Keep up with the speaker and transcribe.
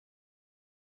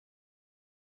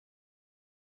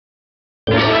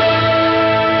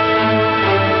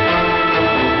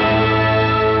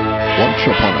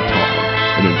Once upon a time,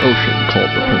 in an ocean called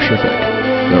the Pacific,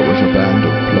 there was a band of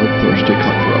bloodthirsty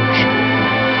cutthroats.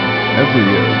 Every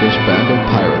year, this band of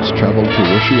pirates traveled to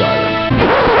Wishy Island,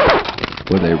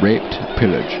 where they raped,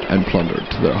 pillaged, and plundered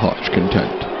to their heart's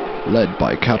content, led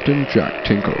by Captain Jack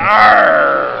Tinkle.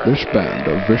 Arr! This band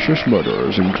of vicious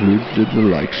murderers included the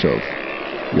likes of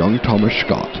young Thomas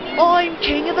Scott, I'm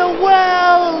king of the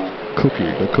world!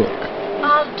 Cookie the Cook,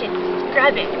 I'm just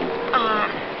scrubbing.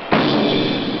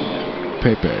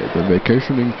 Pepe the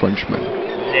vacationing Frenchman,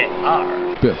 They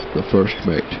are. Biff the first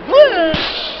mate,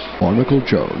 Barnacle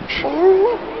Jones,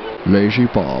 Lazy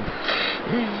Bob,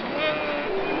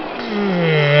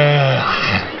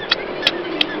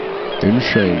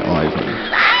 Insane Ivan,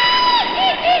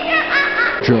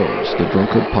 Jones the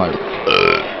drunkard pirate,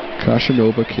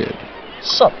 Casanova Kid,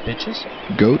 Sup, bitches?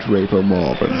 Goat Raper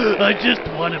Marvin, I just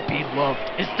want to be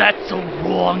loved. Is that so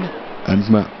wrong? and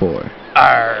Matt Boy.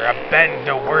 Arr, a band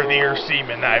of worthier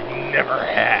seamen I've never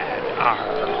had.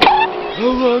 Arr. How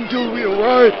long till we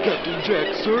arrive, Captain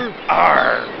Jack, sir?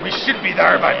 Arr, we should be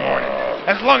there by morning,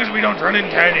 as long as we don't run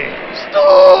into any.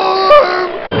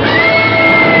 Storm!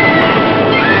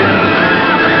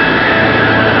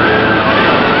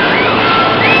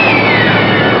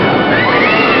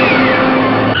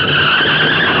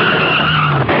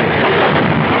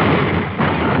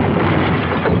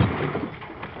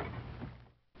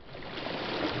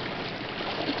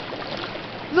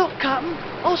 Look, Captain,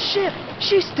 our ship,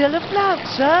 she's still afloat,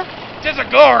 sir. 'Tis a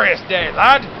glorious day,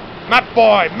 lad. Map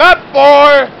boy!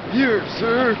 Here,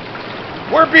 sir.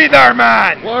 Where be there,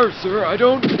 man? Where, sir? I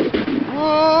don't...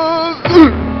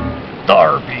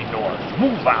 There be north.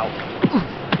 Move out.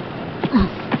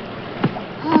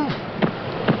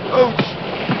 Ouch!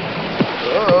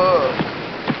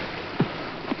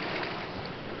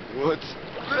 What's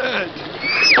that?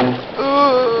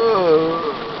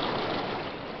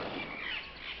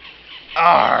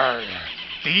 Arr!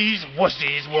 These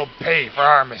wussies will pay for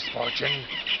our misfortune.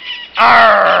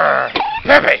 Arr!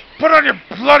 Pepe, put on your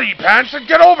bloody pants and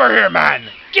get over here, man!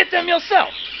 Get them yourself.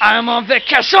 I'm on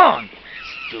vacation.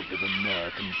 Stupid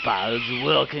American pirates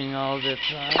working all the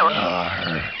time.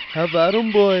 Arr! How about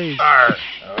 'em, boys? Arr!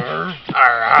 Arr!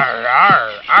 Arr!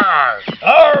 Arr! Arr! Arr!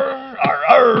 Arr!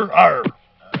 Arr! Arr!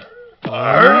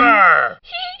 Arr!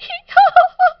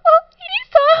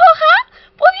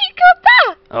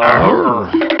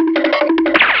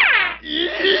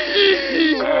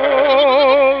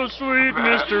 Oh, sweet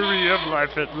mystery of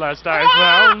life, at last I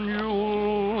found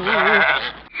you.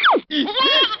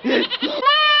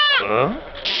 Huh?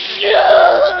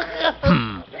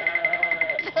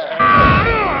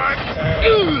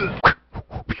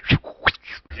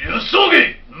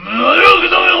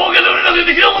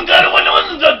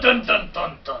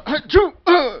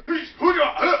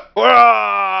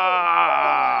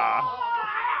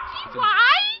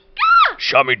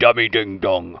 Shummy dummy ding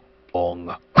dong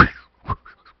ong.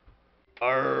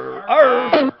 Arr, arr,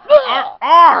 arr,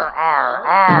 arr,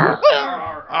 arr,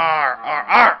 arr, arr,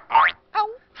 arr.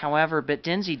 However, but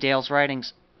Dinsey-Dale's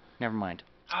writings... Never mind.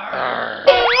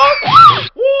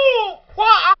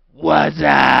 What's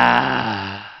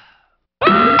up?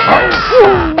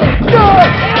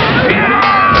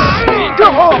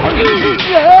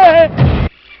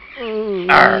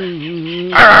 Arr,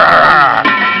 arr,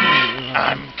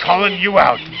 I'm calling you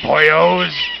out,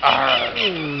 boyos. Arr.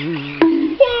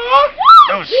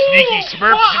 Those sneaky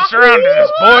smurfs have surrounded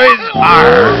us, boys.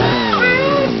 Arr.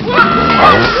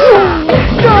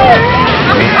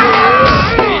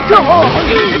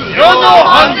 You're no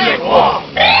hunting wolf.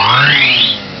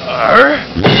 Arr.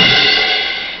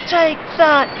 Take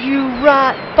that, you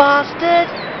rat bastard!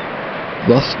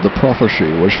 Thus the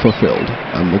prophecy was fulfilled,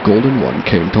 and the Golden One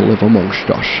came to live amongst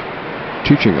us,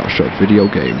 teaching us of video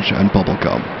games and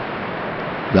bubblegum.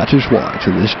 That is why,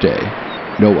 to this day,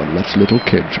 no one lets little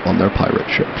kids on their pirate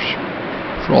ships.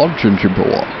 Fodge and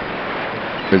Chippewa.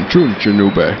 In June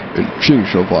Janube, in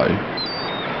Chingsavai.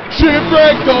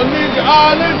 Shipwrecked on Ninja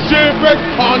Island,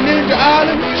 shipwrecked on Ninja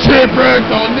Island,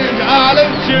 shipwrecked on Ninja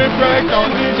Island, shipwrecked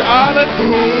on Ninja Island.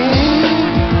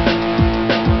 Ooh.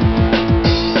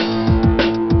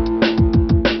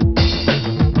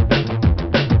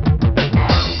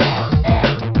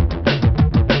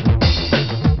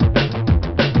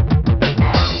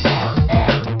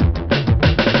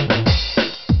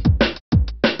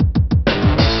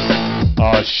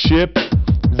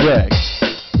 Shipwrecked.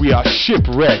 We are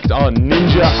shipwrecked on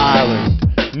Ninja Island.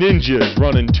 Ninjas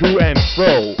running to and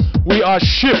fro. We are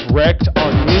shipwrecked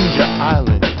on Ninja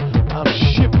Island. I'm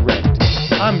shipwrecked.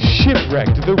 I'm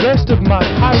shipwrecked. The rest of my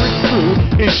pirate crew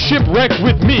is shipwrecked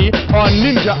with me on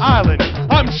Ninja Island.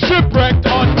 I'm shipwrecked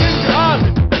on Ninja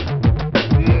Island.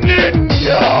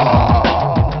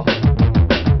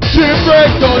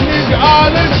 Shipwrecked on Ninja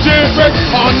Island, shipwrecked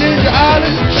on Ninja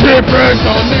Island, shipwrecked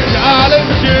on Ninja Island,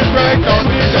 shipwrecked on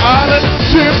Ninja Island,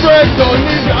 shipwrecked on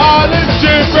Ninja Island,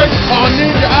 shipwrecked on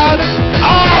Ninja Island.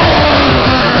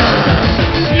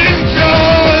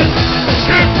 Ninjas!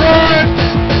 Shipwrecked!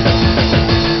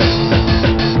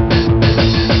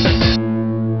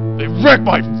 They wrecked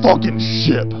my fucking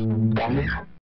ship!